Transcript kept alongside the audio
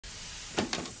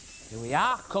Here we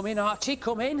are. Come in, Archie,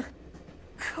 come in.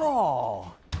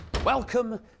 Oh,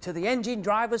 Welcome to the engine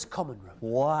driver's common room.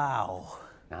 wow.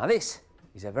 Now, this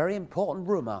is a very important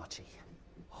room, Archie.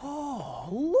 Oh,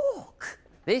 look.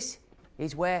 This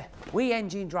is where we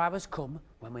engine drivers come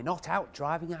when we're not out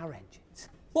driving our engines.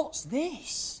 What's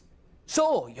this?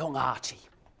 So, young Archie,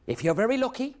 if you're very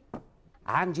lucky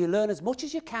and you learn as much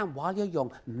as you can while you're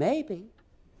young, maybe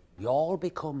you'll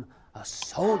become a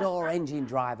Sodor engine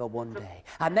driver one day,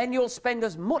 and then you'll spend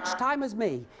as much time as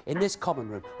me in this common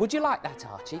room. Would you like that,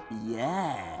 Archie?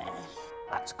 Yeah.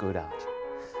 That's good, Archie.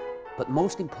 But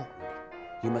most importantly,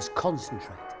 you must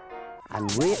concentrate and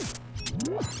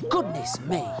Goodness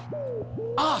me!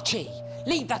 Archie,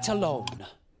 leave that alone.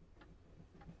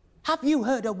 Have you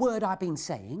heard a word I've been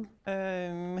saying?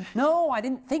 No, I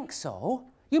didn't think so.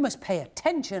 You must pay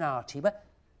attention, Archie, but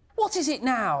what is it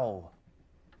now?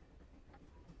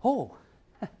 Oh,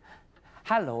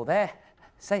 hello there.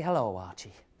 Say hello,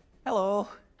 Archie. Hello.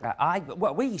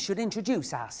 Well, we should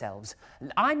introduce ourselves.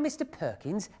 I'm Mr.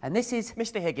 Perkins, and this is...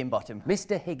 Mr. Higginbottom.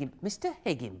 Mr.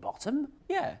 Higginbottom?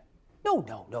 Yeah.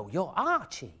 No, you're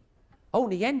Archie.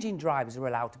 Only engine drivers are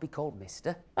allowed to be called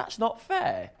Mr. That's not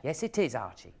fair. Yes, it is,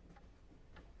 Archie.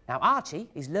 Now, Archie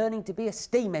is learning to be a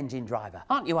steam engine driver,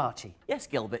 aren't you, Archie? Yes,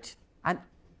 Gilbert. And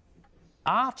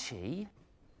Archie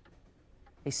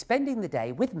is spending the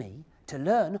day with me to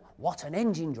learn what an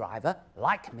engine driver,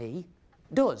 like me,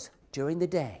 does during the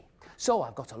day. So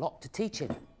I've got a lot to teach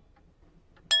him.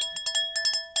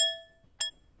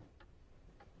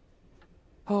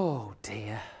 Oh,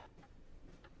 dear.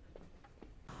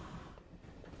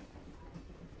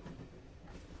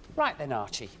 Right then,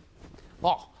 Archie.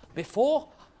 Well, before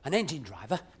an engine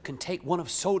driver can take one of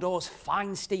Sodor's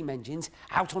fine steam engines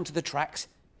out onto the tracks,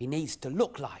 he needs to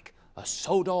look like a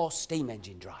Sodor steam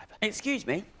engine driver. Excuse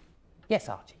me? Yes,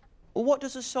 Archie. What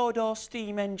does a Sodor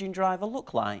steam engine driver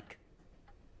look like?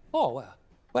 Oh,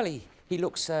 well, he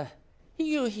looks,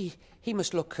 he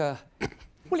must look, well,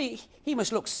 he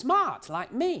must look smart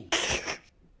like me.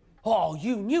 Oh,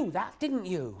 you knew that, didn't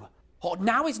you? Oh,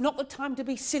 now is not the time to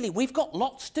be silly. We've got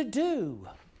lots to do.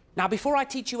 Now, before I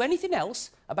teach you anything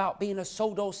else about being a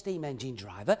Sodor steam engine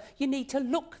driver, you need to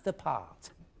look the part.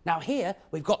 Now, here,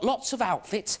 we've got lots of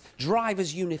outfits,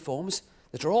 driver's uniforms,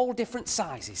 that are all different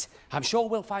sizes. I'm sure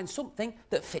we'll find something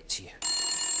that fits you.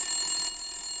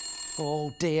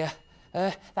 Oh, dear.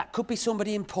 That could be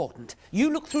somebody important.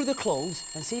 You look through the clothes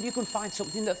and see if you can find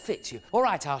something that fits you. All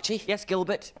right, Archie? Yes,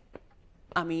 Gilbert.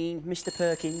 I mean, Mr.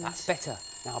 Perkins. That's better.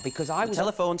 Now, because I was... The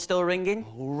telephone's still ringing.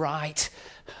 All right.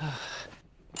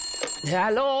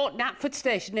 Hello, Knapford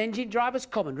Station Engine Driver's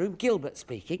Common Room. Gilbert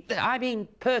speaking. I mean,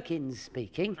 Perkins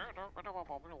speaking.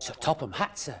 Sir Topham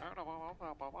Hatt, sir.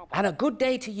 And a good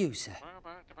day to you, sir.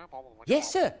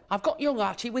 Yes, sir. I've got young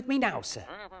Archie with me now, sir.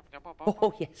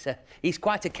 Oh, yes, sir. He's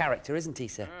quite a character, isn't he,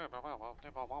 sir?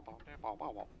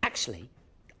 Actually,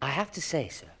 I have to say,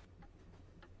 sir,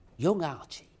 young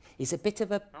Archie is a bit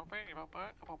of a...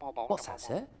 What's that,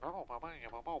 sir?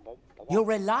 You're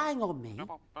relying on me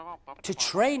to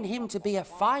train him to be a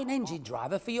fine engine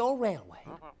driver for your railway.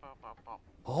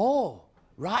 Oh,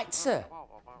 right, sir.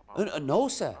 No,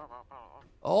 sir.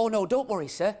 Oh, no, don't worry,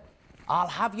 sir. I'll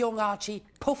have young Archie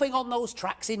puffing on those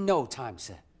tracks in no time,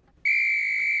 sir.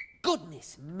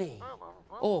 Goodness me.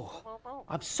 Oh,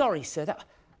 I'm sorry, sir.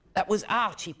 That was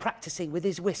Archie practising with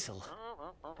his whistle.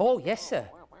 Oh, yes, sir.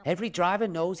 Every driver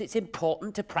knows it's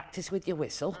important to practice with your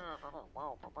whistle.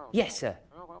 Yes, sir.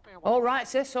 All right,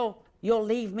 sir, so you'll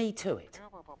leave me to it.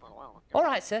 All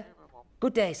right, sir.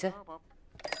 Good day, sir.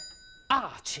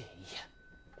 Archie.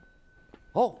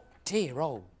 Oh, dear,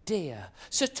 oh, dear.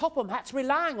 Sir Topham Hatt's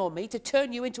relying on me to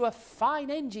turn you into a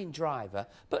fine engine driver.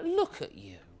 But look at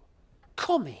you.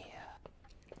 Come here.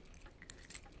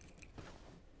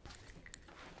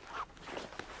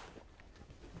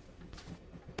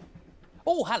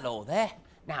 Oh, hello there.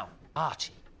 Now,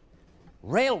 Archie,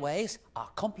 railways are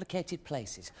complicated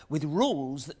places with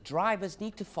rules that drivers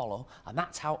need to follow, and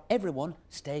that's how everyone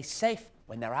stays safe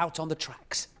when they're out on the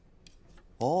tracks.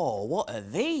 Oh, what are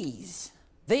these?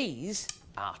 These,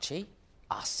 Archie,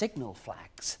 are signal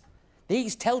flags.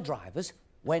 These tell drivers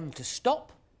when to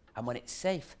stop and when it's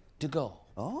safe to go.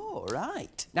 Oh,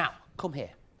 right. Now, come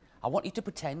here. I want you to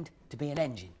pretend to be an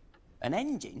engine. An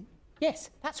engine?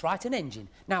 Yes, that's right, an engine.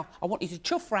 Now, I want you to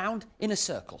chuff round in a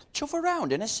circle. Chuff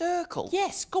around in a circle?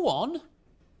 Yes, go on.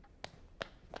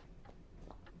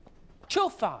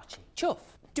 Chuff, Archie, chuff.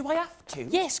 Do I have to?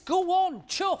 Yes, go on,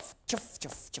 chuff. Chuff,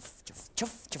 chuff, chuff, chuff,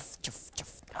 chuff, chuff, chuff,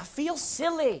 chuff. I feel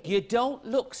silly. You don't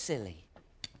look silly.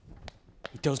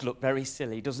 He does look very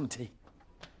silly, doesn't he?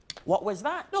 What was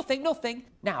that? Nothing.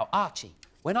 Now, Archie,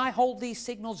 When I hold these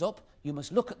signals up, you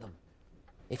must look at them.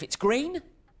 If it's green,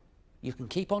 you can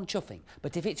keep on chuffing.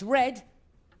 But if it's red,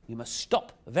 you must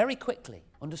stop very quickly.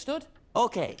 Understood?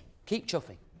 OK. Keep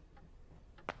chuffing.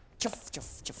 Chuff,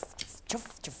 chuff, chuff, chuff,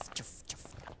 chuff, chuff, chuff, chuff.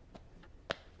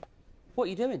 What are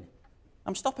you doing?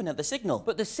 I'm stopping at the signal.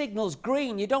 But the signal's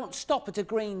green. You don't stop at a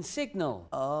green signal.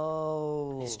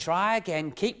 Oh. Let's try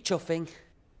again. Keep chuffing.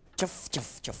 Chuff,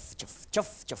 chuff, chuff, chuff,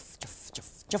 chuff, chuff, chuff,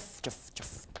 chuff, chuff, chuff,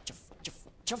 chuff, chuff, chuff,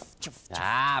 chuff, chuff.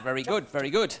 Ah, very good, very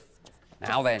good.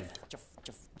 Now then. Chuff,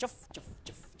 chuff, chuff, chuff,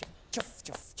 chuff, chuff,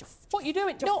 chuff, chuff. What are you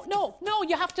doing? No,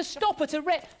 you have to stop at a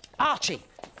red... Archie,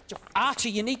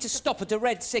 you need to stop at a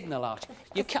red signal, Archie.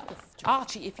 You can't...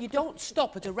 Archie, if you don't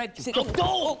stop at a red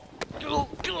signal...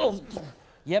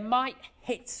 You might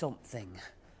hit something.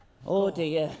 Oh,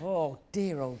 dear. Oh,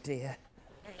 dear, oh, dear.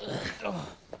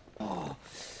 Oh,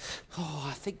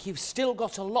 I think you've still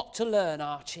got a lot to learn,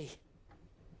 Archie.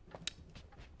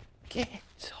 Get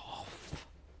off.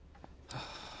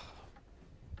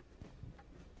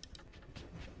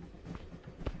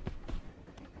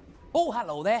 Oh,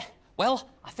 hello there. Well,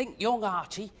 I think young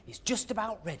Archie is just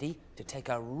about ready to take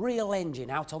a real engine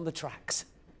out on the tracks.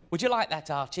 Would you like that,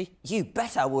 Archie? You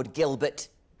bet I would, Gilbert.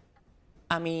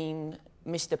 I mean,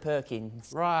 Mr.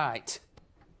 Perkins. Right.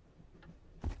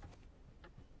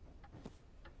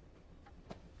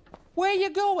 Where are you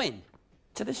going?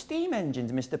 To the steam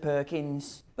engines, Mr.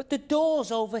 Perkins. But the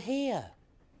door's over here.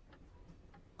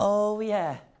 Oh,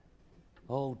 yeah.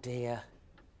 Oh, dear.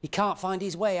 He can't find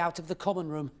his way out of the common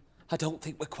room. I don't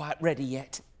think we're quite ready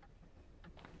yet.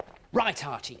 Right,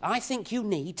 Archie, I think you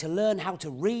need to learn how to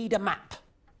read a map.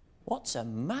 What's a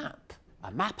map?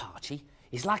 A map, Archie,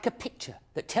 is like a picture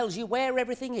that tells you where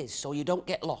everything is so you don't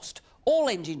get lost. All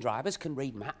engine drivers can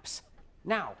read maps.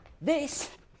 Now, this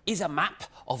is a map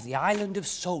of the island of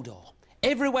Sodor.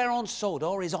 Everywhere on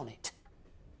Sodor is on it.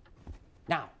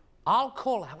 Now, I'll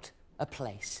call out a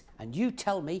place and you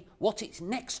tell me what it's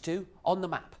next to on the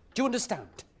map. Do you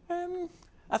understand?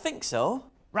 I think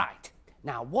so. Right.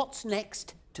 Now, what's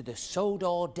next to the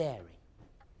Sodor Dairy?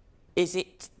 Is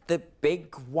it the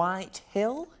big white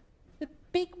hill? The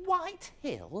Big White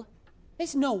Hill?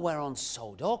 There's nowhere on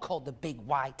Sodor called the Big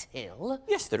White Hill.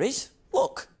 Yes, there is.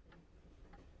 Look.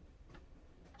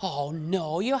 Oh,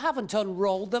 no, you haven't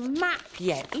unrolled the map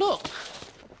yet. Look.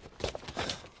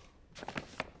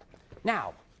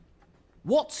 Now,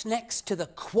 what's next to the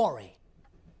quarry?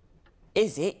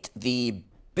 Is it the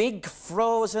big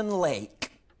frozen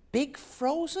lake? Big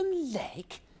frozen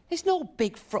lake? There's no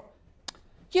big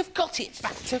You've got it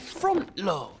back to front,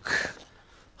 look.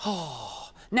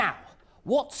 Oh, now,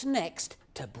 what's next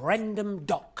to Brendam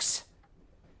Docks?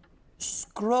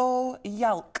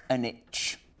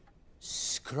 Scroll-Yalkanich.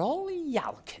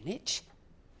 Scroll-Yalkanich?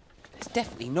 There's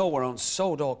definitely nowhere on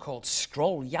Sodor called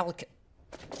Scroll-Yalkanich.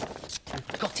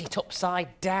 I've got it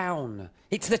upside down.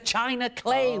 It's the China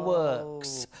Clay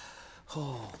Works.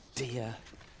 Oh, dear.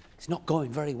 It's not going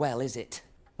very well, is it?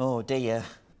 Oh, dear.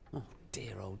 Oh,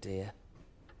 dear, oh, dear.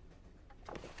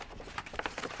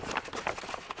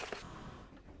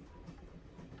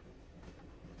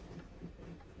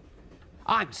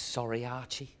 I'm sorry,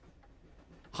 Archie.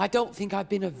 I don't think I've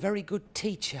been a very good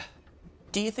teacher.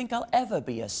 Do you think I'll ever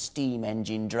be a steam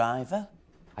engine driver?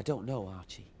 I don't know,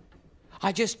 Archie.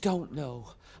 I just don't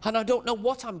know. And I don't know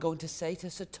what I'm going to say to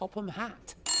Sir Topham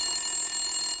Hatt.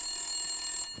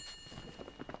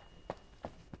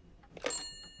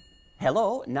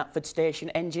 Hello, Knapford Station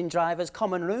Engine Drivers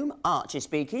Common Room. Archie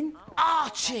speaking.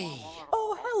 Archie!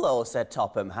 Oh, hello, Sir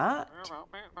Topham Hatt.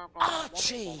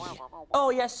 Archie! Oh,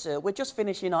 yes, sir. We're just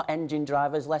finishing our engine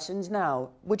drivers' lessons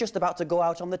now. We're just about to go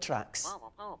out on the tracks.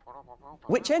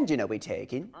 Which engine are we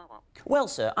taking? Well,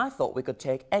 sir, I thought we could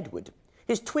take Edward.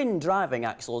 His twin driving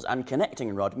axles and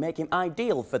connecting rod make him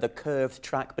ideal for the curved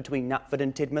track between Knapford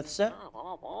and Tidmouth, sir.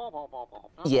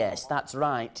 Yes, that's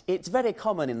right. It's very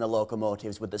common in the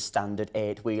locomotives with the standard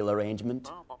 8-wheel arrangement.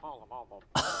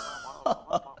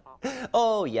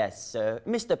 Oh, yes, sir.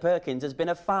 Mr. Perkins has been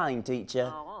a fine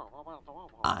teacher.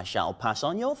 I shall pass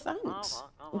on your thanks.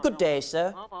 Good day,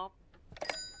 sir.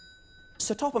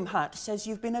 Sir Topham Hatt says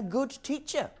you've been a good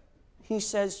teacher. He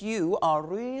says you are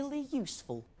really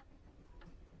useful.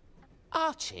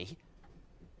 Archie,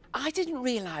 I didn't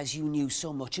realise you knew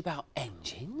so much about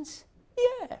engines.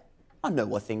 Yeah, I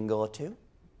know a thing or two.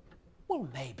 Well,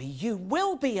 maybe you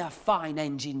will be a fine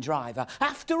engine driver,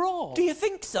 after all. Do you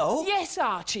think so? Yes,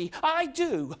 Archie, I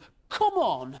do. Come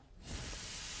on.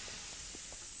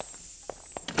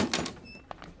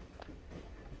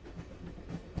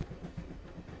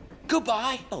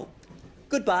 Goodbye. Oh,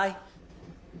 goodbye.